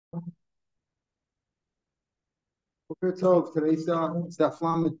Boker Tov. Today's it's the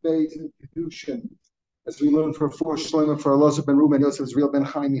Flamet Beis in קידושין, as we learn for four Shlomo for Elazar ben Reuben, Yosef Real ben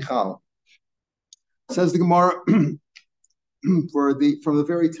Chaim Michal. Says the Gemara from the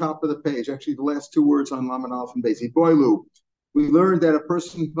very top of the page, actually the last two words on Laman Aleph and Beis. Boilu. We learned that a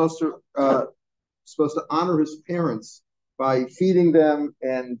person is supposed to honor his parents by feeding them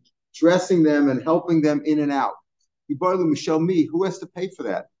and dressing them and helping them in and out. Boilu Michel me. Who has to pay for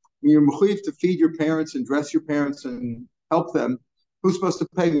that? When you're mechuyev to feed your parents and dress your parents and help them, who's supposed to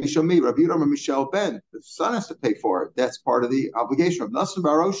pay? Michel me, Rabbi Yudam or Michel Ben. The son has to pay for it. That's part of the obligation. Nasan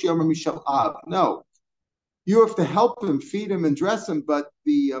Baroshi or Michel Ab. No, you have to help him, feed him, and dress him. But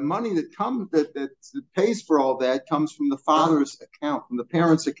the money that comes that pays for all that comes from the father's account, from the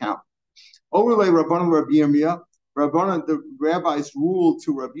parents' account. Overlay Rabbanan Rabbi Yirmiyah. Rabbanan, the rabbis ruled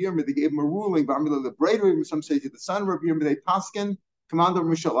to Rabbi Yirmiyah. They gave him a ruling. The Breder, some say to the son of Rabbi Yirmiyah, they paskin. Commander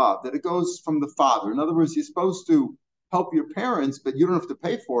Mishalav, that it goes from the father. In other words, you're supposed to help your parents, but you don't have to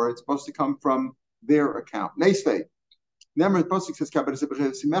pay for it. It's supposed to come from their account. Neisvei. Never Posik says,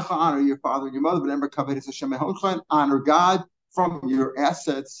 honor your father and your mother, but never honor God from your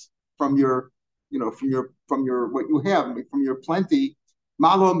assets, from your what you have, from your plenty.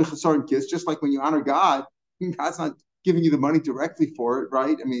 Just like when you honor God, God's not giving you the money directly for it,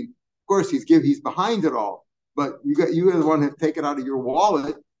 right? I mean, of course, he's behind it all. But you are the one who have to take it out of your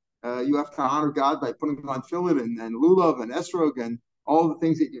wallet. You have to honor God by putting on tefillin and lulav and esrog and all the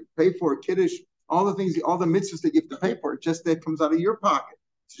things that you pay for, kiddush, all the mitzvahs that you have to pay for. Just that comes out of your pocket.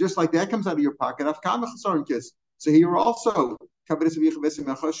 So just like that comes out of your pocket, so here also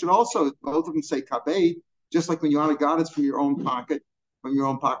should also both of them say kabed. Just like when you honor God, it's from your own pocket, from your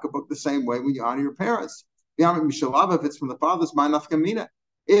own pocketbook. The same way when you honor your parents. If it's from the father's,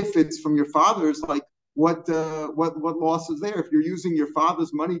 if it's from your father's, like. What loss is there? If you're using your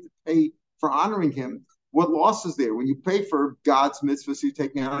father's money to pay for honoring him, what loss is there? When you pay for God's mitzvahs, you're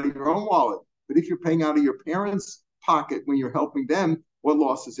taking it out of your own wallet. But if you're paying out of your parents' pocket when you're helping them, what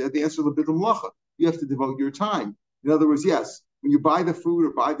loss is there? The answer is the bid'um lacha. You have to devote your time. In other words, yes, when you buy the food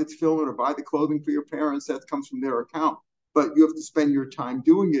or buy the tefillin or buy the clothing for your parents, that comes from their account. But you have to spend your time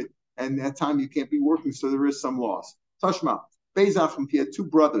doing it, and that time you can't be working, so there is some loss. Tashma. Beizachim, if he had two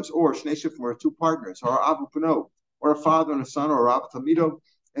brothers, or Shnei Shifim, or two partners, or Abu Pano, or a father and a son, or Abu Tamido,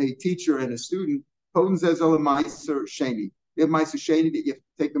 a teacher and a student, Poten Zezel and Meiser Sheni. You have Meiser Sheni that you have to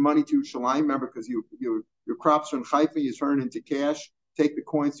take the money to Shalim, remember, because your crops are in Haifa, you turn into cash, take the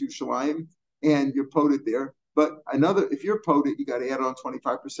coins to Shalim, and you're poted there. But if you're poted, you got to add on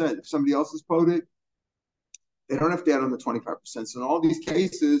 25%. If somebody else is poted, they don't have to add on the 25%. So in all these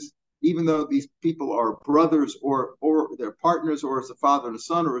cases, even though these people are brothers or they're partners, or as a father and a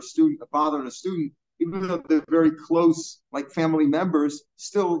son, or a father and a student, even though they're very close, like family members,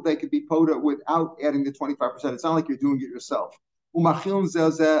 still they could be poda without adding the 25%. It's not like you're doing it yourself. They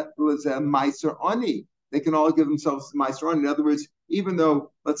can all give themselves meiser ani. In other words, even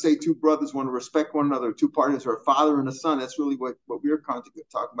though, let's say, two brothers want to respect one another, two partners, or a father and a son, that's really what we're talking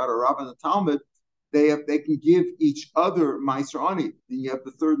about, or Rav and the Talmud. They can give each other Meiser Ani. Then you have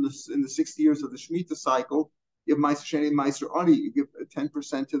the third in the 60 years of the Shemitah cycle. You have Meiser Sheni and Meiser Ani. You give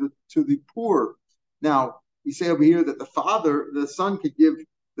 10% to the poor. Now we say over here that the son could give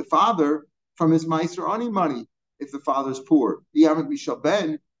the father from his Meiser Ani money if the father's poor.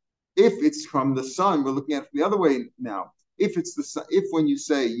 Ben, if it's from the son, we're looking at it from the other way now. If it's the son, if when you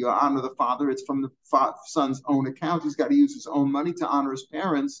say you honor the father, it's from the son's own account, he's got to use his own money to honor his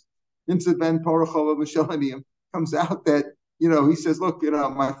parents. Ben comes out that, he says, look,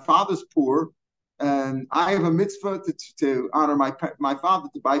 my father's poor, and I have a mitzvah to honor my father,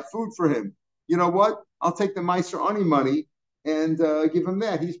 to buy food for him. You know what? I'll take the Meiser Ani money and give him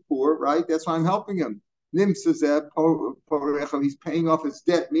that. He's poor, right? That's why I'm helping him. Nim says that he's paying off his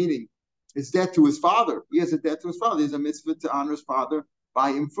debt, meaning his debt to his father. He has a debt to his father. He has a mitzvah to honor his father,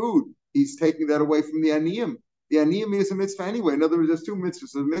 buy him food. He's taking that away from the aniyim. The aniyim is a mitzvah anyway. In other words, there's two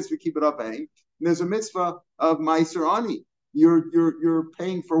mitzvahs. There's a mitzvah, keep it up, and there's a mitzvah of Meiser Ani. You're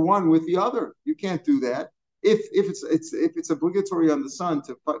paying for one with the other. You can't do that. If it's obligatory on the son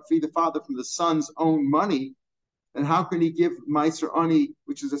to feed the father from the son's own money, then how can he give Meiser Ani,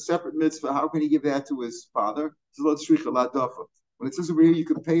 which is a separate mitzvah? How can he give that to his father? When it says over here, you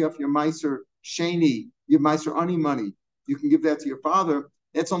can pay off your Meiser Sheni, your Meiser Ani money. You can give that to your father.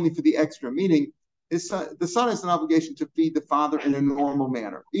 That's only for the extra, meaning the son has an obligation to feed the father in a normal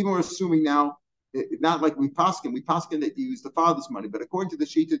manner. Even we're assuming now, not like we paskin that you use the father's money, but according to the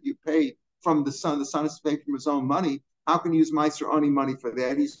sheet that you pay from the son is paying from his own money. How can he use Meiser Ani money for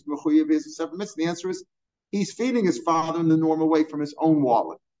that? He's mechuyev as a separate mitzvah. The answer is he's feeding his father in the normal way from his own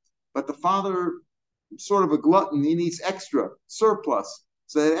wallet. but the father sort of a glutton. He needs extra surplus,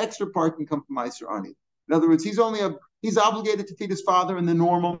 so that extra part can come from Meiser Ani. In other words, he's obligated to feed his father in the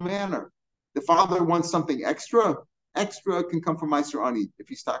normal manner. The father wants something extra. Extra can come from Meiser Ani if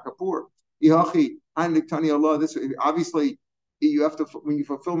he's taka poor. This obviously you have to, when you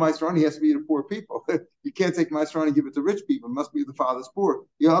fulfill Meiser Ani, he has to be to poor people. You can't take Meiser Ani and give it to rich people. It must be the father's poor.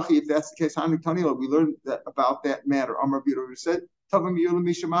 If that's the case, we learned that about that matter. Amar B'Yer said, of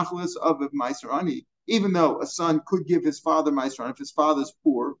Meiser Ani. Even though a son could give his father Meiser Ani if his father's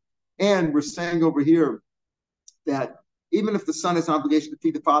poor, and we're saying over here that even if the son has an obligation to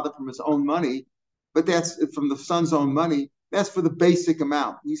feed the father from his own money, but that's from the son's own money, that's for the basic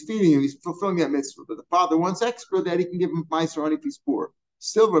amount. He's feeding him, he's fulfilling that mitzvah. But the father wants extra that he can give him Meiser Ani if he's poor.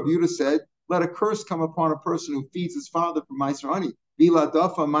 Still, Rabbi Yehuda said, let a curse come upon a person who feeds his father from Meiser Ani.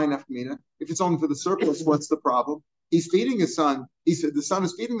 If it's only for the surplus, what's the problem? He's feeding his son. He said the son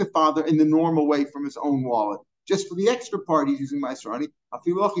is feeding the father in the normal way from his own wallet. Just for the extra part, he's using Meiser Ani.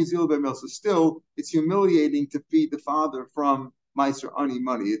 So still, it's humiliating to feed the father from Meiser Ani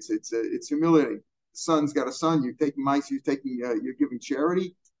money. It's humiliating. The son's got a son. You're taking Meiser. You're giving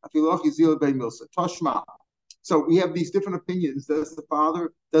charity. Toshma. So we have these different opinions. Does it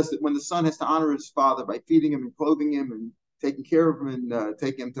when the son has to honor his father by feeding him and clothing him and taking care of him and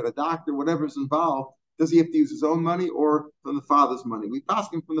taking him to the doctor, whatever's involved? Does he have to use his own money or from the father's money? We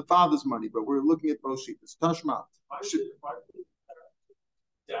ask him from the father's money, but we're looking at both sheets. Tashma.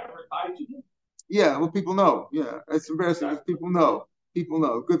 Yeah, well, people know. Yeah, it's embarrassing because people know. People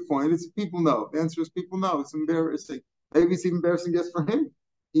know. Good point. It's people know. The answer is people know. It's embarrassing. Maybe it's even embarrassing just for him.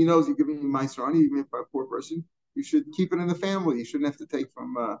 He knows you're giving him Meiser Ani, even if by a poor person. You should keep it in the family. You shouldn't have to take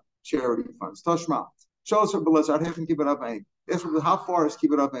from charity funds. Tashma. Show us Belazar. Have him keep it up. That's how far is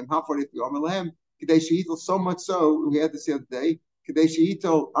keep it up? How far do you have to go? Kadei so much so, we had this the other day. Kadei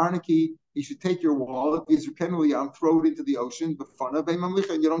Shehitel Arnaki, he should take your wallet, throw it into the ocean,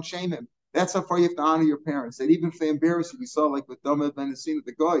 you don't shame him. That's how far you have to honor your parents. That even if they embarrass you, we saw like with Domed Ben Hasin,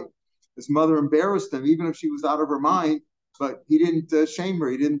 the guy, his mother embarrassed him, even if she was out of her mind, but he didn't shame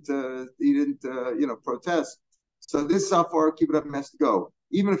her. He didn't protest. So this is how far keep it up has to go.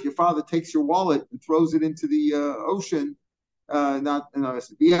 Even if your father takes your wallet and throws it into the ocean,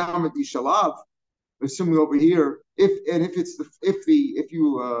 assuming over here, if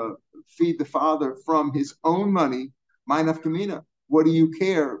you feed the father from his own money, ma'inaf kamina, what do you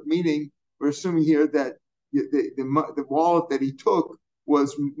care? Meaning, we're assuming here that the wallet that he took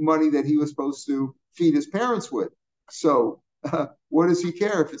was money that he was supposed to feed his parents with. So, what does he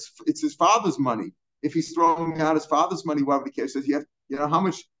care if it's his father's money? If he's throwing out his father's money, why would he care? He says,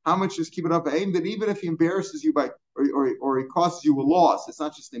 how much is keep it up aim? That even if he embarrasses you by or he causes you a loss, it's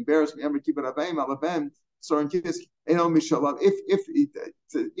not just embarrassment. I'm keep it up aim. So in case if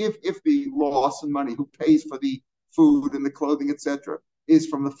the loss in money, who pays for the food and the clothing, etc., is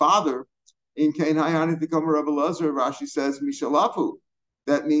from the father, in Kain Hayani the Gomer Rabbi Lazar, Rashi says Mishalafu.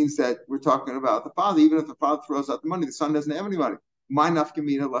 That means that we're talking about the father. Even if the father throws out the money, the son doesn't have any money. Why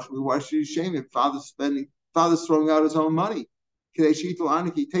should you shame him? Father's throwing out his own money. He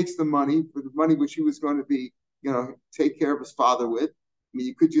takes the money for the money which he was going to be, take care of his father with. I mean,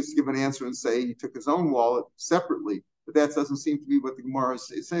 you could just give an answer and say he took his own wallet separately, but that doesn't seem to be what the Gemara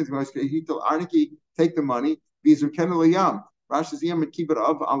is saying. He told Arniki, take the money. These are Kenel Yam. Rashi says, Yam and keep it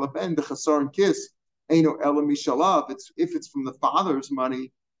up on the ben, the chasar and kiss. Aino Ela Mishalav. If it's from the father's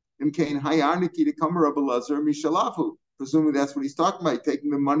money, Imkain Hayarniki to come Rabbi Lazar Mishalavu. Presumably that's what he's talking about,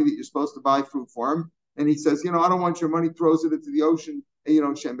 taking the money that you're supposed to buy food for him. And he says, I don't want your money, throws it into the ocean, and you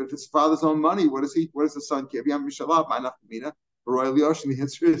don't shame. But if it's father's own money, what does the son give? Yam Mishalav, Ma'anaf Kamina. The ocean, the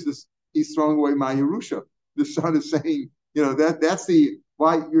answer is this, he's throwing away my Yerusha. The son is saying, that's the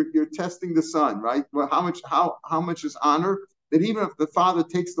why you're testing the son, right? Well, how much is honor? That even if the father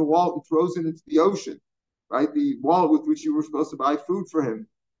takes the wallet and throws it into the ocean, right? The wallet with which you were supposed to buy food for him,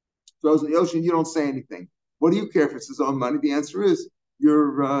 throws in the ocean, you don't say anything. What do you care if it's his own money? The answer is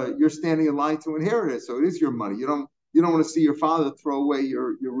you're standing in line to inherit it, so it is your money. You don't want to see your father throw away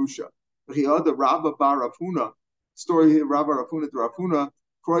your Yerusha. The Rabba Bar Rav Huna, story here, Rabba Rav Huna to Rav Huna,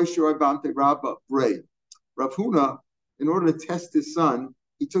 Kroy Shoy Bante Rabba Bray. Rav Huna, in order to test his son,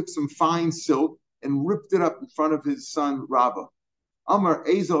 he took some fine silk and ripped it up in front of his son Rabba. Amar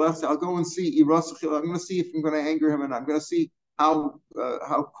Ezel, I'll go and see Irasachil. I'm going to see if I'm going to anger him, and I'm going to see how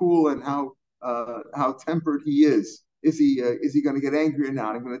cool and how tempered he is. Is he going to get angry or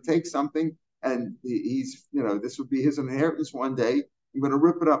not? I'm going to take something, and he's this would be his inheritance one day. I'm going to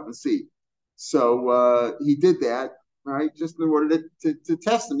rip it up and see. So he did that, right? Just in order to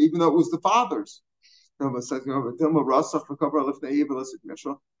test him, even though it was the father's. How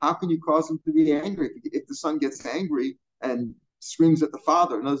can you cause him to be angry if the son gets angry and screams at the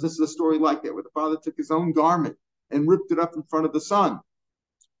father? Now, this is a story like that, where the father took his own garment and ripped it up in front of the son.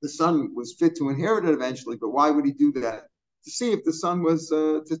 The son was fit to inherit it eventually, but why would he do that? To see if the son was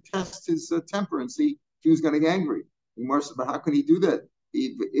to test his temper and see if he was going to get angry. But how can he do that?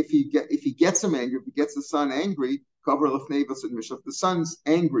 If he gets him angry, if he gets the son angry, if the son's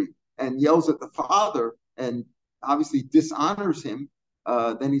angry and yells at the father and obviously dishonors him,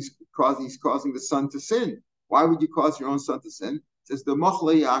 then he's causing the son to sin. Why would you cause your own son to sin? It says the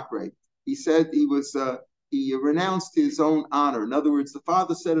Mochle Yakre. He said he renounced his own honor. In other words, the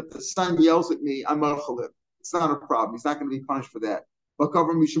father said, if the son yells at me, I'm Mochle. It's not a problem. He's not going to be punished for that. But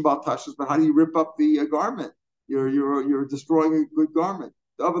how do you rip up the garment? You're destroying a good garment.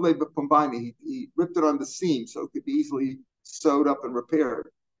 The other way, but he ripped it on the seam so it could be easily sewed up and repaired.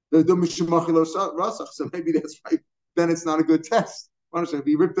 So maybe that's right. Then it's not a good test. If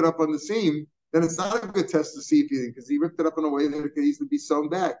he ripped it up on the seam, then it's not a good test to see if he, because he ripped it up in a way that it could easily be sewn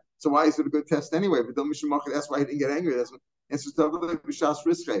back. So why is it a good test anyway? But that's why he didn't get angry.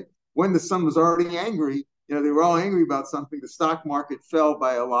 When the son was already angry, they were all angry about something. The stock market fell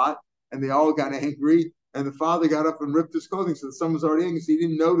by a lot, and they all got angry. And the father got up and ripped his clothing, so the son was already angry. So he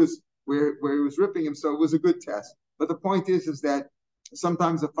didn't notice where he was ripping him. So it was a good test. But the point is that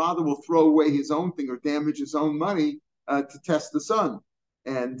sometimes the father will throw away his own thing or damage his own money to test the son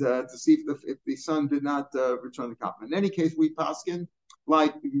and to see if the son did not return the compliment. In any case, we paskin,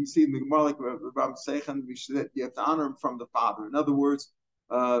 like you see in the Gemara, like Rabbi Seichen, you have to honor him from the father. In other words,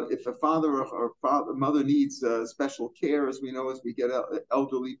 if a father or mother needs special care, as we know, as we get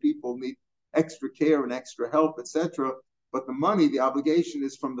elderly people need extra care and extra help, etc. But the money, the obligation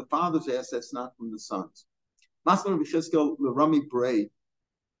is from the father's assets, not from the son's. Now we're going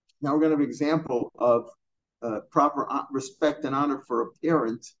to have an example of proper respect and honor for a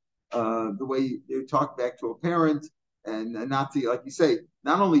parent, the way you talk back to a parent, and not to, like you say,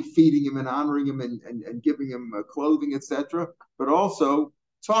 not only feeding him and honoring him and giving him clothing, etc., but also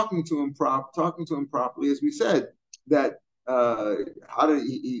talking to him properly, as we said, that how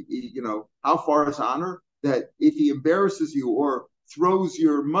far is honor? That if he embarrasses you or throws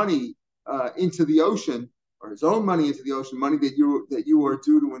your money into the ocean, or his own money into the ocean, money that you are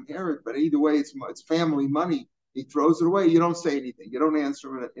due to inherit, but either way, it's family money. He throws it away. You don't say anything. You don't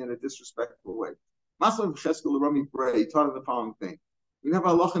answer him in a disrespectful way. Masalah Cheskel Rami Bray taught the following thing. We have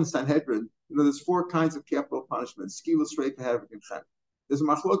Allah in Sanhedrin. There's 4 kinds of capital punishment: skila, strafe, havik, and chet. There's a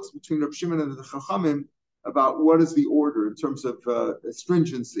machlokes between Reb Shimon and the Chachamim about what is the order in terms of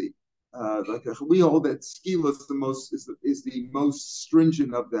stringency. We hold that skila is the most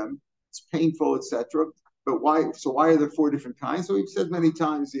stringent of them. It's painful, etc. But why? So why are there 4 different kinds? So we've said many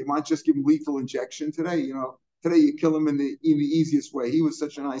times, you might just give him lethal injection today. Today you kill him in the easiest way. He was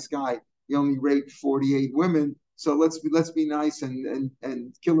such a nice guy. He only raped 48 women. So let's be nice and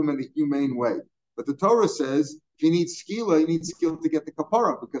kill him in a humane way. But the Torah says if you need skila to get the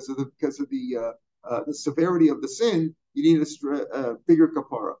kapara because of the severity of the sin. You need a bigger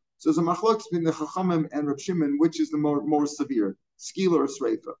kapara. So there's a machlokes between the Chachamim and Reb Shimon, which is the more severe, skila or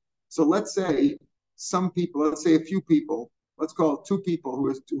sreifa. So let's say a few people, let's call it 2 people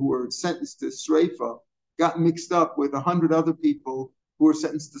who were sentenced to sreifa, got mixed up with 100 other people who were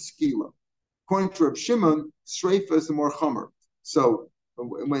sentenced to skila. According to Reb Shimon, sreifa is the more chomer. So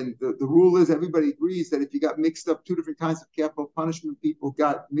when the rule is, everybody agrees that if you got mixed up, 2 different kinds of capital punishment people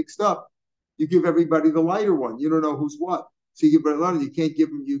got mixed up, you give everybody the lighter one. You don't know who's what. So you give a lot. You can't give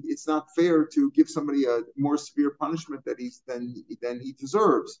him. It's not fair to give somebody a more severe punishment than he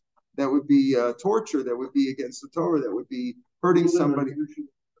deserves. That would be torture. That would be against the Torah. That would be hurting somebody.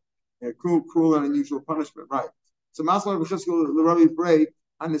 Cruel and unusual punishment. Right. So Maslan B'Cheskel Rabbi Bray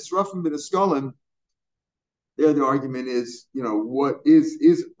on Nisrafim B'Neskolim. There, the argument is, what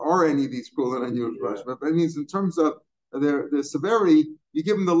are any of these cruel and unusual punishment? But it means in terms of their severity, you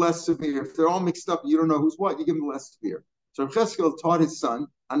give them the less severe. If they're all mixed up, you don't know who's what. You give them the less severe. So Cheskel taught his son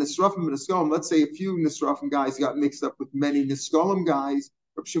on Nisrafim and Niskolim. Let's say a few Nisrafim guys got mixed up with many Niskolim guys.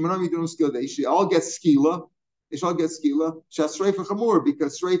 They should all get skila. They should all get skila. Shasreifa chamur,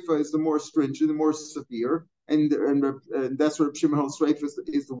 because Sreifa is the more stringent, the more severe, and that's what Shimon holds. Sreifa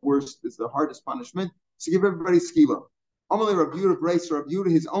is the worst, is the hardest punishment. So give everybody skila. Amalei Rabbi Yehuda Brace, Rabbi Yehuda,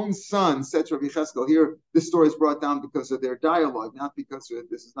 his own son, said to Rabbi Cheskel. Here, this story is brought down because of their dialogue, not because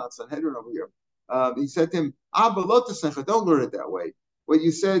this is not Sanhedrin over here. He said to him, Abba lo tesecha, don't learn it that way. What you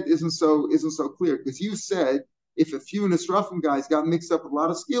said isn't so clear, because you said if a few Nisrafim guys got mixed up with a lot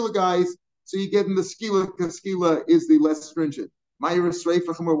of skila guys, so you get in the skila because skila is the less stringent.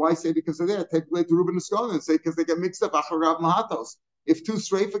 Why say because of that? Take away to Reuben and Shimon and say because they got mixed up. If two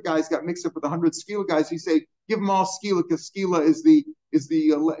Sreifa guys got mixed up with 100 skila guys, you say give them all skila because skila is the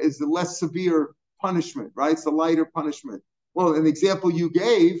less severe punishment, right? It's the lighter punishment. Well, an example you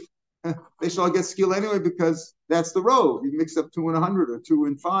gave, they shall get skila anyway because that's the road. You mix up 2 and 100 or 2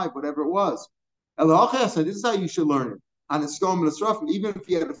 and 5, whatever it was. This is how you should learn it. On a skom and a srafim, even if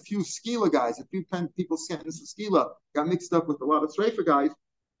you had a few skila guys, a few people sentenced to skila, got mixed up with a lot of sreifa guys,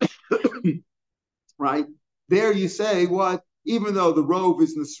 right? There you say what? Even though the rove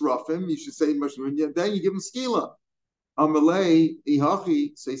is nesrafim, you should say mushroom. Then you give him skila. Amalei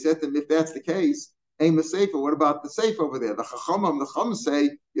ihachi. So he said to him, if that's the case, aim a sefer. What about the sefer over there? The chacham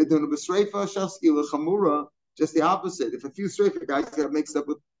say you're doing a besreifa shaskila chamura. Just the opposite. If a few sreifa guys got mixed up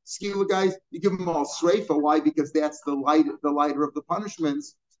with skila guys, you give them all sreifa. Why? Because that's the lighter of the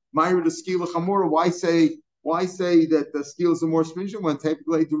punishments. Myra the skila chamura. Why say that the skila is the more stringent one?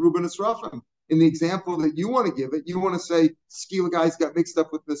 Typically, the Reuben Esrafim. In the example that you want to give it, you want to say skila guys got mixed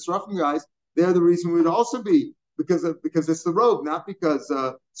up with the Esrafim guys. They're the reason would also be because it's the robe, not because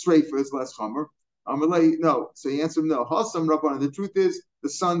sreifa is less chomer. No. So he answered no. Hasam Rabbanan. The truth is, the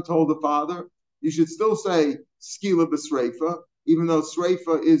son told the father. You should still say skila b'sreifa, even though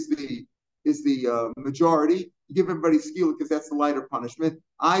sreifa is the majority. You give everybody skila because that's the lighter punishment.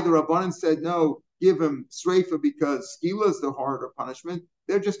 Either Rabbanan said no, give him sreifa because skila is the harder punishment.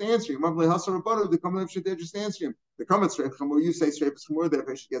 They're just answering him. They're just answering him. The comment sreifa chamur. You say sreifa chamur.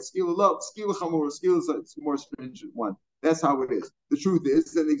 They should get skila. Look, skila chamur. Skila is a more stringent one. That's how it is. The truth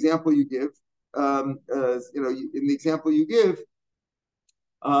is, an example you give. In the example you give.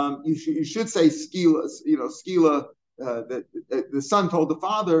 You should say skila. Skila. That the son told the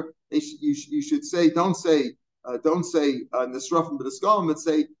father. You should say don't say nesrafim but neskalem, but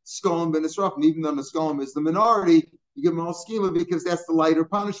say skalem but nesrafim. Even though neskalem is the minority, you give them all skila because that's the lighter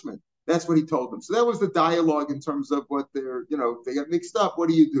punishment. That's what he told them. So that was the dialogue in terms of what they got mixed up. What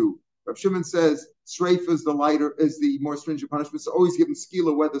do you do? Rav Shimon says sreifa is the more stringent punishment. So always give them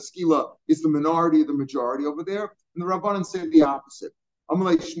skila, whether skila is the minority or the majority over there. And the Rabbanan said the opposite.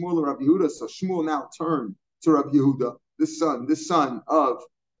 Amalei Shmuel or Rabbi Yehuda. So Shmuel now turned to Rabbi Yehuda, the son of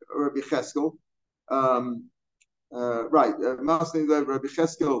Rabbi Cheskel. Rabbi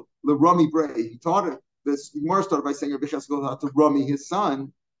Cheskel, the Rami Bray. He taught it. This Gemara started by saying Rabbi Cheskel taught to Rami his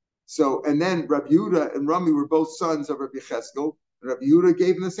son. So, and then Rabbi Yehuda and Rami were both sons of Rabbi Cheskel. And Rabbi Yehuda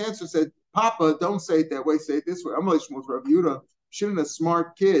gave him this answer, said, Papa, don't say it that way, say it this way. I'm like Rabbi Yehuda, shouldn't a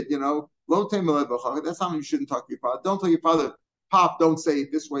smart kid, that's how you shouldn't talk to your father. Don't tell your father, Pop, don't say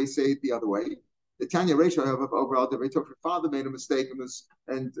it this way, say it the other way. The Tanya Reisha have overall the your father made a mistake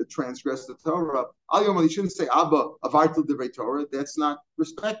and transgressed the Torah. You shouldn't say Abba avartul the Torah. That's not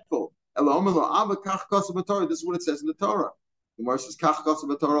respectful. This is what it says in the Torah. The Gemara says Kach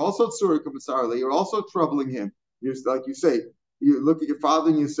Kosav Torah also tzurika b'tzarli. You're also troubling him. You're like you say. You look at your father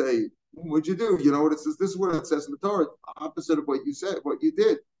and you say, "What'd you do?" You know what it says. This is what it says in the Torah. Opposite of what you said, what you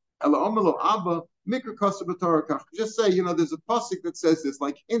did. Abba mikra Kosav Torah Kach. Just say, there's a pasuk that says this.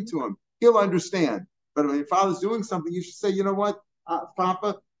 Like into him. He'll understand. But when your father's doing something, you should say, you know what,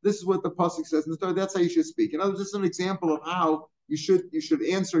 Papa, this is what the pasuk says in the Torah. That's how you should speak. In other words, this is an example of how you should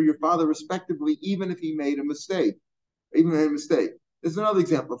answer your father respectively, even if he made a mistake. There's another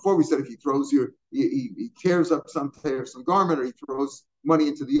example. Before we said if he throws he tears up some garment, or he throws money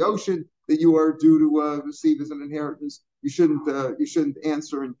into the ocean that you are due to receive as an inheritance, you shouldn't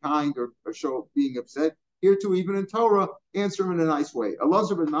answer in kind or show being upset. Here too, even in Torah, answer him in a nice way.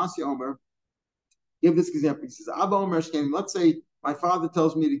 Elazar ben Masya Omer, give this example. He says, Abba Omer Shkenim, let's say my father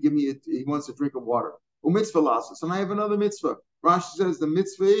tells me to he wants a drink of water. Mitzvah lasas, and I have another mitzvah. Rashi says the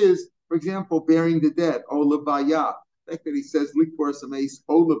mitzvah is, for example, burying the dead, or levaya. The fact that he says likvor sameis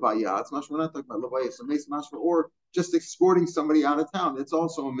o levaya, it's not, we're not talking about levaya sameis mashma, or just escorting somebody out of town. It's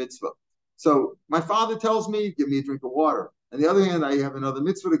also a mitzvah. So my father tells me, give me a drink of water. On the other hand, I have another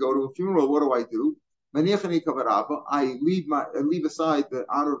mitzvah to go to a funeral. What do? I leave aside the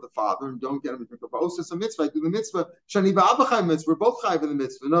honor of the father and don't get him a drink of water. Also, it's a mitzvah. I do the mitzvah. Shani ba'abba chayv mitzvah. We're both chayv in the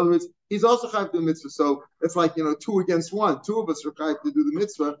mitzvah. In other words, he's also chayv to the mitzvah. So it's like, 2 against 1. 2 of us are chayv to do the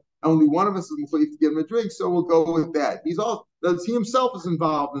mitzvah. Only one of us is mechuyev to give him a drink. So we'll go with that. He himself is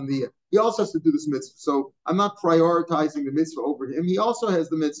involved in he also has to do this mitzvah. So I'm not prioritizing the mitzvah over him. He also has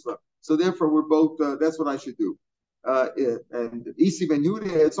the mitzvah. So therefore, we're both. That's what I should do. And Isi ben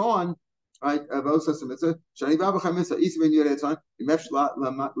Yehuda, it's on. Right, if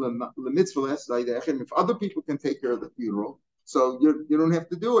other people can take care of the funeral, so you don't have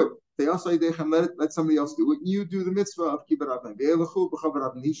to do it. They also let somebody else do it. You do the mitzvah of kibbut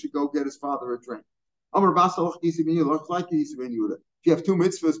avim. He should go get his father a drink. Amar Basal like if you have two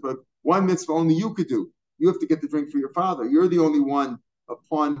mitzvahs, but one mitzvah only you could do, you have to get the drink for your father. You're the only one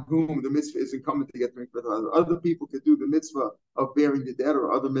upon whom the mitzvah is incumbent to get the drink for the father. Other people could do the mitzvah of bearing the dead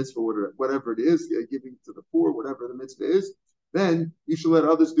or other mitzvah, whatever it is, giving to the poor, whatever the mitzvah is. Then you should let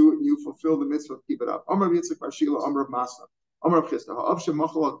others do it and you fulfill the mitzvah, keep it up.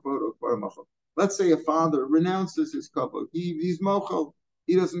 Let's say a father renounces his kavod. He's mochel.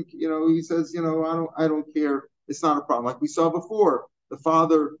 He doesn't, he says, I don't care. It's not a problem. Like we saw before, the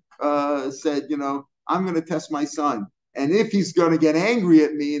father said, I'm going to test my son. And if he's going to get angry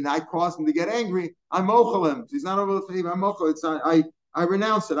at me and I cause him to get angry, I mochel him. He's not over the favor. I mochel. It's not, I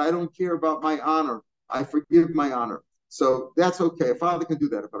renounce it. I don't care about my honor. I forgive my honor. So that's okay. A father can do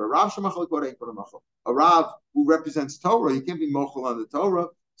that. But a Rav a Rav who represents Torah, he can't be mochel on the Torah.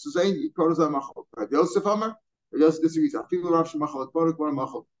 So saying he calls that machal. Yosef Amar, Yosef disagrees.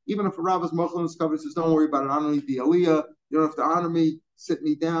 Even if a Rav is mochel on his cover, says, don't worry about it. I don't need the aliyah. You don't have to honor me. Sit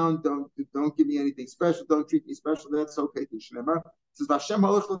me down. Don't give me anything special. Don't treat me special. That's okay. It says Hashem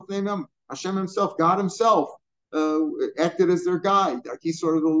himself, God himself, acted as their guide. Like he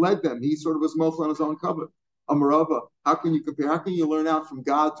sort of led them. He sort of was mochel on his own cover. Amarava, how can you compare? How can you learn out from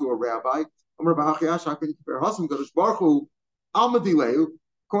God to a rabbi? Amarava, how can you compare? Hashem Kadosh Baruch Hu, Almadileu.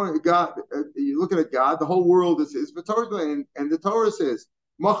 God, you're looking at God. The whole world is his. And the Torah says,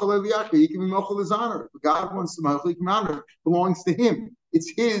 he can be mochel his honor. If God wants to mochel, he can honor. It belongs to him.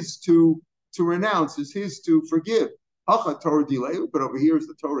 It's his to renounce. It's his to forgive. Torah delay, but over here is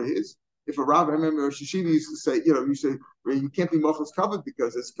the Torah his. If a rabbi, I remember Shishima used to say, you say you can't be mochel's covered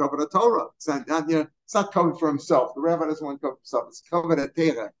because it's covered at Torah. It's not, it's not covered for himself. The rabbi doesn't want to cover himself. It's covered at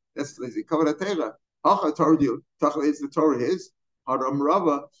Torah. That's covered at Torah. Torah is the Torah his.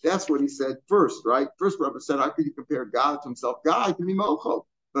 Rava, that's what he said first, right? First, Rava said, how could you compare God to himself? God can be mochel,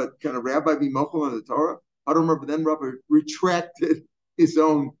 but can a rabbi be mochel on the Torah? But then Rava retracted his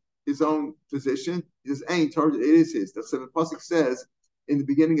own position. He says, "Ain't Torah, it is his." The pasuk says in the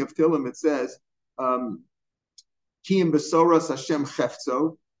beginning of Tillim, it says, "Kiyim besoras Hashem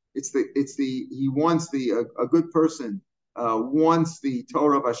chefzo." He wants a good person wants the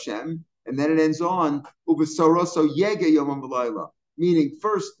Torah of Hashem. And then it ends on ubesoroso yege yomam v'layla, meaning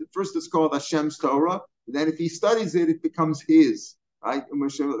first it's called Hashem's Torah, and then if he studies it, it becomes his. Right? So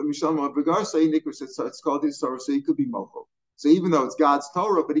it's called his Torah, so he could be mochel. So even though it's God's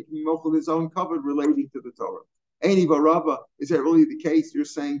Torah, but he can be mochel his own covered relating to the Torah. Any Barava, is that really the case? You're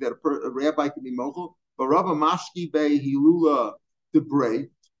saying that a rabbi can be mochel? Barava mashki be hilula debrei.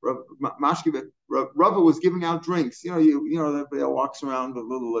 Rava was giving out drinks. Everybody walks around with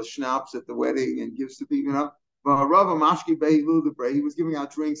little schnapps at the wedding and gives to people. Rava mashki behilu the bray. He was giving out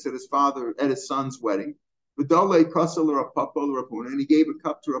drinks at his son's wedding. V'dolei kasel rapapa l'rapuna, and he gave a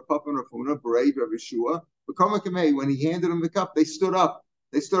cup to Rapapa and Rapuna, bray Rav Yeshua. When he handed him the cup, they stood up.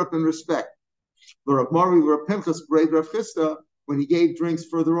 They stood up in respect. Rav Mari, Rav Pinchas, bray Rav Chisda. When he gave drinks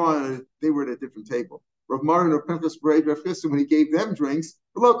further on, they were at a different table. Rav Mari and Rav Pinchas, bray Rav Chisda. When he gave them drinks,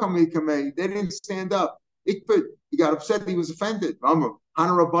 they didn't stand up. He got upset. He was offended. What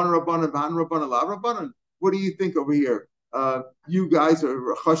do you think over here? You guys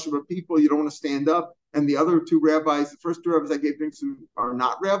are chashuva people. You don't want to stand up. And the other two rabbis, the first two rabbis I gave drinks to, are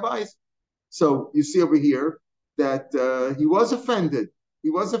not rabbis. So you see over here that he was offended. He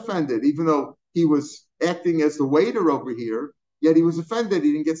was offended, even though he was acting as the waiter over here. Yet he was offended.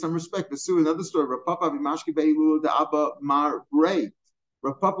 He didn't get some respect. But another story. Rav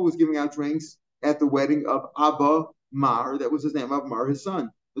Papa was giving out drinks at the wedding of Abba Mar. That was his name, Abba Mar, his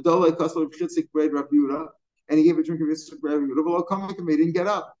son. And he gave a drink of his bread. He didn't get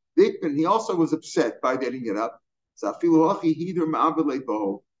up. He also was upset by getting it up.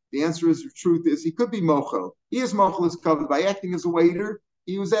 The answer is, the truth is, he could be mochel. He is mochel is covered by acting as a waiter.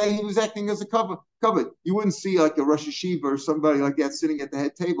 He was acting as a covered. You wouldn't see like a Rosh Hashiva or somebody like that sitting at the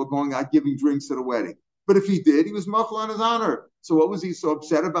head table going out giving drinks at a wedding. But if he did, he was mochel on his honor. So what was he so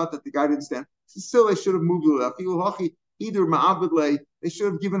upset about that the guy didn't stand? Still, they should have moved it up. Either ma'avidle, they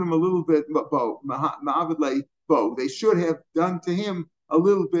should have given him a little bit ma'avidle bo. They should have done to him a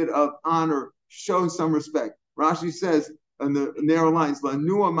little bit of honor, shown some respect. Rashi says in the narrow lines, la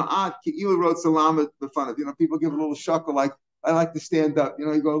nua ma'at ki'ilu wrote salamat b'fanav. People give a little shuckle like, I like to stand up. You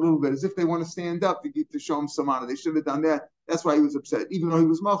go a little bit as if they want to stand up to show him some honor. They should have done that. That's why he was upset, even though he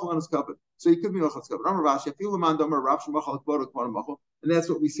was mochel on his cover. So he could be mochel on his cover. And that's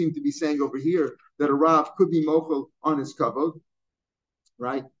what we seem to be saying over here, that a Rav could be mochel on his cover,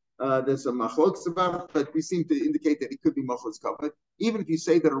 right? There's some machlokes about it, but we seem to indicate that he could be mochel on his cover. Even if you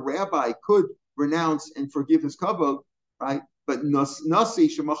say that a rabbi could renounce and forgive his cover, right? But nasi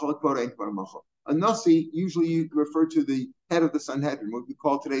shemachal kvod ain't kvod mochel. A nasi usually you refer to the head of the Sanhedrin, what we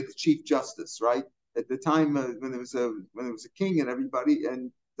call today the chief justice, right? At the time when there was a king and everybody,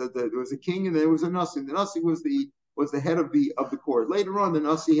 and there was a king and there was a nasi. And the nasi was the head of the court. Later on, the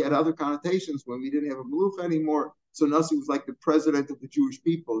nasi had other connotations when we didn't have a malucha anymore. So nasi was like the president of the Jewish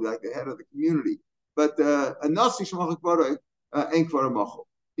people, like the head of the community. But a nasi shemach kvara ain't kvara machal.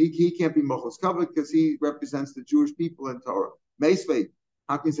 He can't be machal's covered because he represents the Jewish people in Torah. Meisvei,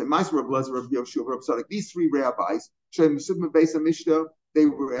 how can you say Meiser Reb Lezer, Reb Yoshua, Reb Tzadok? These three rabbis, they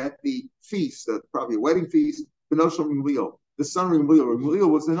were at the feast, probably a wedding feast. Benoshel Gamliel, the son of Gamliel. Gamliel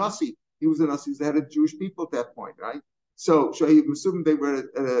was the nasi. He was the nasi. He was the head of the Jewish people at that point, right? So they were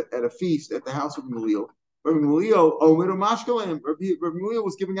at a feast at the house of Gamliel. Reb Gamliel, Reb Gamliel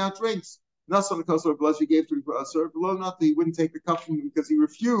was giving out drinks. Not on the coast of Blazer gave to below not that he wouldn't take the cup from him because he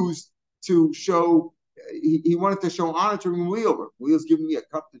refused to show. He wanted to show honor to Gamliel. Gamliel's giving me a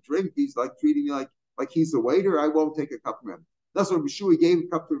cup to drink. He's like treating me like he's the waiter. I won't take a cup from him. That's what Yeshua gave a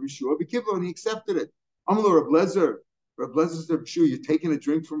cup to Yeshua. B'kiblo, and he accepted it. Amalur Reb Lezer. Reb Lezer said, Yeshua, you're taking a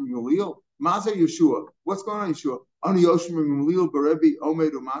drink from Gamliel. Mazer Yeshua. What's going on, Yeshua? Ani Yoshim Gamliel Berebi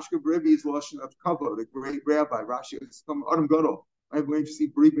Omed Umashka. Berebi is Lashon of Kavod, the great rabbi. Rashi is from Adam Gadol. I'm going to see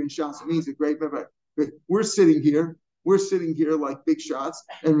Bariba and shots. It means a great rabbi. We're sitting here like big shots,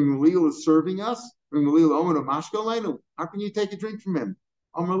 and Gamliel is serving us. Gamliel Omed Umashka Leinu. How can you take a drink from him?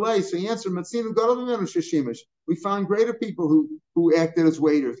 Amalei. So he answered, Matzinu Gadol Mimenu Sheshimish. We found greater people who acted as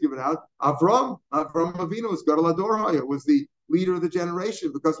waiters, given out. Avram Avinu was Gadol Adorhaya, was the leader of the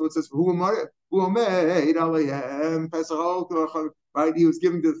generation, because what it says, right? He was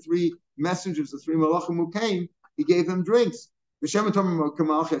giving to the three messengers, the three malachim who came, he gave them drinks.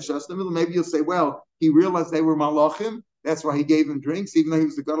 Maybe you'll say, well, he realized they were malachim, that's why he gave them drinks, even though he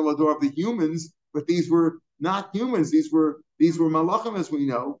was the Gadol Ador of the humans, but these were not humans, these were malachim, as we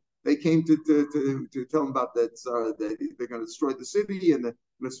know. They came to tell him about that they're going to destroy the city and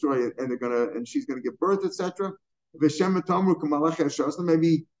destroy it, and she's going to give birth, etc. Maybe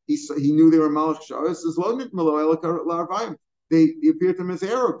he knew they were malach sharas. They appeared to him as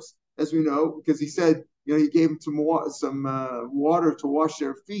Arabs, as we know, because he said, he gave them some water to wash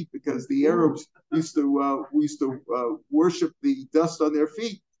their feet, because the Arabs used to worship the dust on their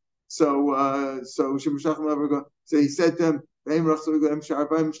feet. So he said to them,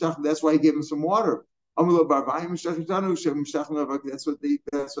 that's why he gave them some water. That's what he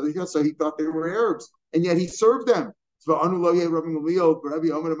thought. So he thought they were Arabs, and yet he served them. What's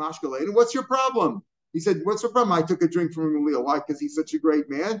your problem? He said, what's your problem? I took a drink from Gamliel. Why? Because he's such a great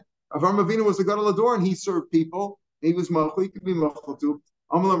man. Avram Avinu was a Gadol Ador, and he served people. He was machli. He could be machli too.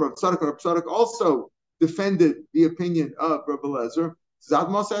 Reb Tzadok also defended the opinion of Reb Lezer.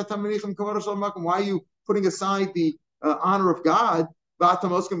 Why are you putting aside the honor of God? You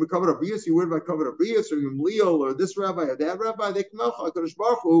worried about covered abrius or Gamliel or this rabbi or that rabbi? They come out.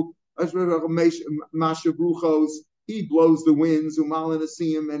 He blows the winds,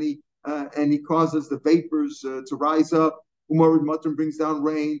 and he causes the vapors to rise up. Umar brings down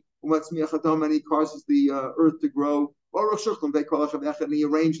rain, and he causes the earth to grow. And he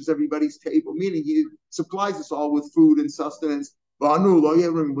arranges everybody's table, meaning he supplies us all with food and sustenance. Baruch is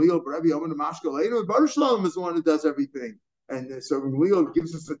the one who does everything. And so when Leo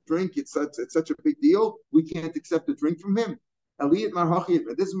gives us a drink, it's such a big deal. We can't accept a drink from him. This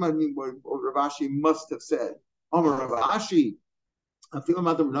is what I mean, what Rav Ashi must have said. Rav Ashi, even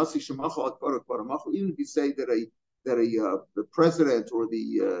if you say that the president or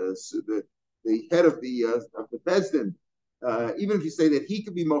the head of the Bezdin, even if you say that he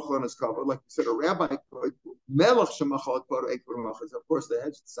could be mochel on his cover, like you said, a rabbi could. Melech shemachal kvara ekvar machas. Of course,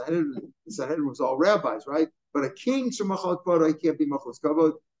 the Sanhedrin was all rabbis, right? But a king shemachal kvara can't be mochel's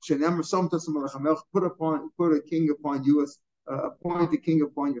cover. Shenemar somtas melech put a king upon you, appoint a king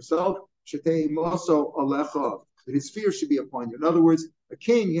upon yourself. Shetei moso alecha. That his fear should be upon you. In other words, a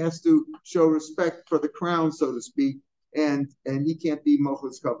king has to show respect for the crown, so to speak, and he can't be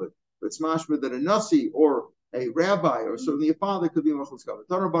mochel's covered. But it's mashma that a nasi or a rabbi or certainly a father could be mochel's covered.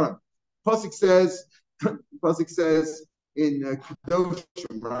 Pasuk says in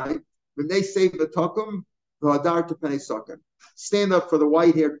קידושין, right? When they say v'takum, v'adarta penei sakan. Stand up for the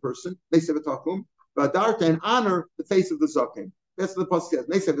white-haired person. They say v'takum, v'adarta, and honor the face of the zaken. That's what the pasuk says.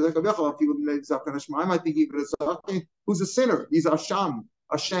 They say v'takum, I might think even a zaken who's a sinner. He's Hashem.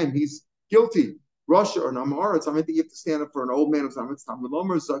 He's guilty. Russia or Namaretz. I might think you have to stand up for an old man who's Namaretz.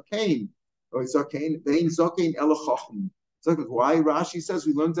 Zaken or Zaken. Vein Zaken elachachim. So why Rashi says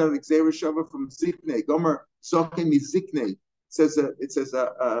we learned that at Xer Shava from Zikne. Gomer Soken mi Zikne. It says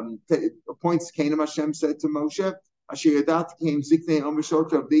appoints Canaan. Hashem said to Moshe, Asher came Ziknei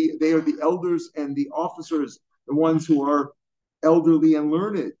Amishota. They are the elders and the officers, the ones who are elderly and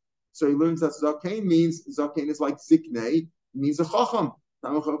learned. So he learns that Zakein means Zakein is like Ziknei, means a Chacham.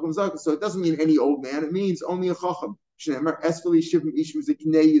 So it doesn't mean any old man, it means only a Chacham. That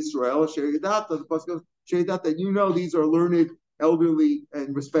you know these are learned, elderly,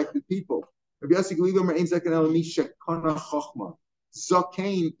 and respected people.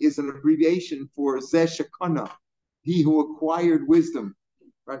 Zakain is an abbreviation for Zeh Shekana, he who acquired wisdom.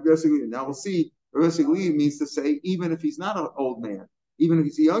 Right? Now we'll see. Resigli means to say, even if he's not an old man, even if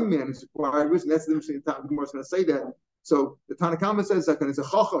he's a young man who's acquired wisdom, that's the interesting time. The Gemara is going to say that. So the Tanakhama says Zakan is a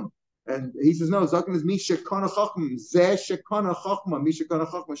Chacham. And he says, no, Zakan is Mishakana Chacham, Zeh Shekana Chachma, Mishakana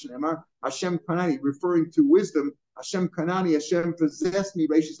Chachma, Shneimar, Hashem Kanani, referring to wisdom. Hashem Kanani, Hashem possessed me,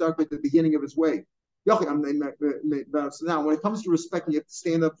 Reishis Dark, at the beginning of his way. So now, when it comes to respecting, you have to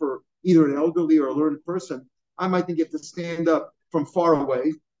stand up for either an elderly or a learned person. I might think you have to stand up from far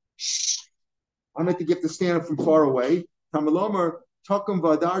away. I might think you have to stand up from far away.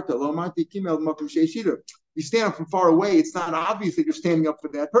 You stand up from far away, it's not obvious that you're standing up for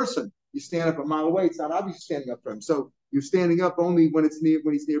that person. You stand up a mile away, it's not obvious you're standing up for him. So you're standing up only when it's near,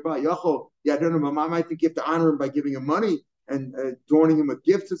 when he's nearby. I might think you have to honor him by giving him money and adorning him with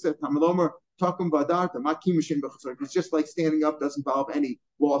gifts. It's just like standing up doesn't involve any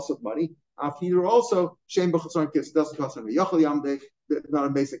loss of money. After also, doesn't cost him. Not a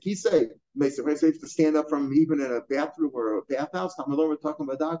basic he say. Basic to stand up from even in a bathroom or a bathhouse. Talking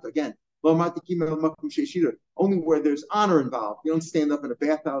about that again. Only where there's honor involved. You don't stand up in a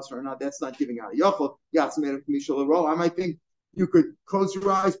bathhouse or not. That's not giving out. I might think you could close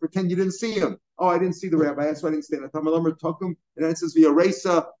your eyes, pretend you didn't see him. Oh, I didn't see the rabbi. That's why I didn't stand up. And then it says,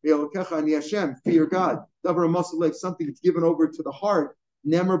 fear God. Something that's given over to the heart.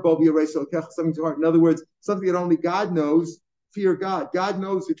 Something to the heart. In other words, something that only God knows. Fear God. God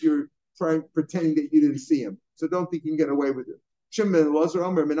knows if you're pretending that you didn't see him. So don't think you can get away with it. How do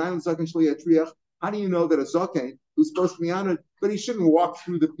you know that a zaken who's supposed to be honored, but he shouldn't walk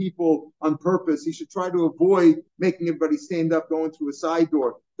through the people on purpose? He should try to avoid making everybody stand up, going through a side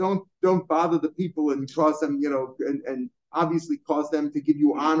door. Don't bother the people and cause them, and obviously cause them to give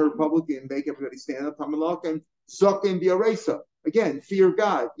you honor publicly and make everybody stand up. And zaken be a racer. Again, fear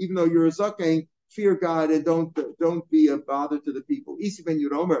God. Even though you're a zaken, fear God and don't be a bother to the people. Isi ben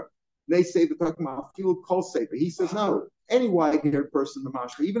Yeromer, they say the talking about fuel kol sefer. He says no. Any white-haired person, the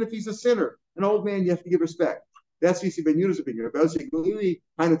mashka, even if he's a sinner, an old man, you have to give respect. That's Isi ben Yehuda's opinion. So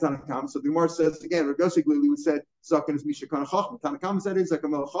the Gemara says again, Rabbi Yossi Glili said Zaken is Mishakana Chacham. Tanakam said it's like a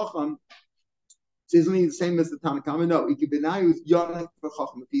Mel Chacham. So isn't he the same as the Tanakama? No,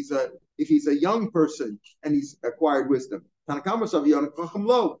 if he's a young person and he's acquired wisdom. Tanakama said Yonik Chacham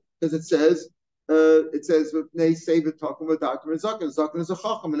lo, because it says they say the talking about Dr. Zaken. Zaken is a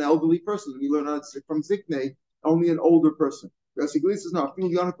Chacham, an elderly person. We learn from Ziknei, only an older person. Because he says, no,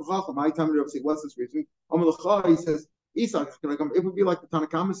 my time to say, what's this reason? He says, it would be like the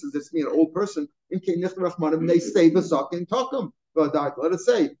Tanakama says, this me an old person, they say the Zaken Takum. Let us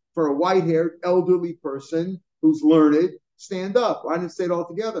say, for a white-haired elderly person who's learned, stand up. Why didn't it say it all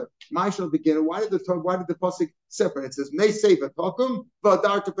together? Ma'ishal beginner. Why did the pasuk separate? It says may say v'takum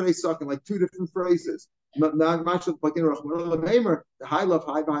v'adarta p'nei sakim, like two different phrases. Ma'ishal beginner the high love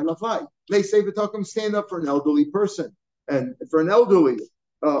high, high love high. May say v'takum, stand up for an elderly person and for an elderly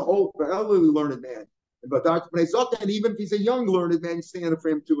learned man. But and even if he's a young learned man, you stand up for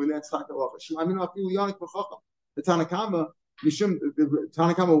him too, and that's not the Tanakama.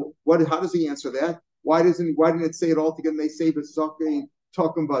 How does he answer that? Why didn't it say it all together? They say the Zaken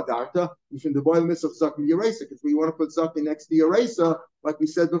talking about Darta. From the boil miss of Zaken Yeresa, because we want to put Zaken next to Yeresa, like we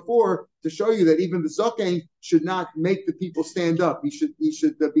said before, to show you that even the Zaken should not make the people stand up. He should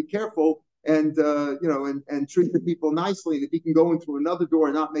be careful and and treat the people nicely. And if he can go into another door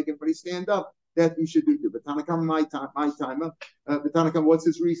and not make everybody stand up, that he should do too. But Tanakam, my time. The Tanakam, what's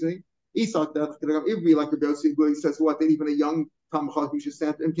his reasoning? Isak that it would be like a Yossi he says what that even a young Tamachak should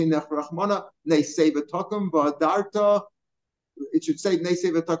stand they say v'takum v'adarta. It should say they say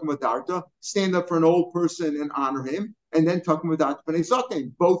v'takum v'adarta. Stand up for an old person and honor him, and then takum v'adarta b'nei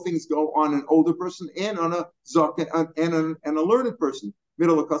zaken. Both things go on an older person and on a zaken and a learned person.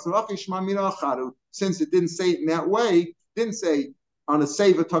 Middle of kasavachi shma mina achadu. Since it didn't say it in that way, didn't say on a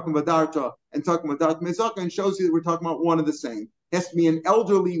seva takum v'adarta and takum v'adarta b'nei zaken, shows you that we're talking about one of the same. It has to be an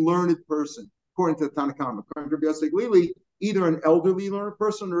elderly learned person, according to the Tanakhama. According to Rabbi Yossi Glili, either an elderly learned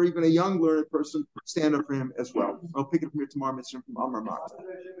person or even a young learned person stand up for him as well. I'll pick it from here tomorrow, Mr. from Amar Mark.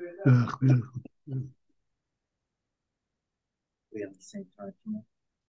 We have the same time tomorrow.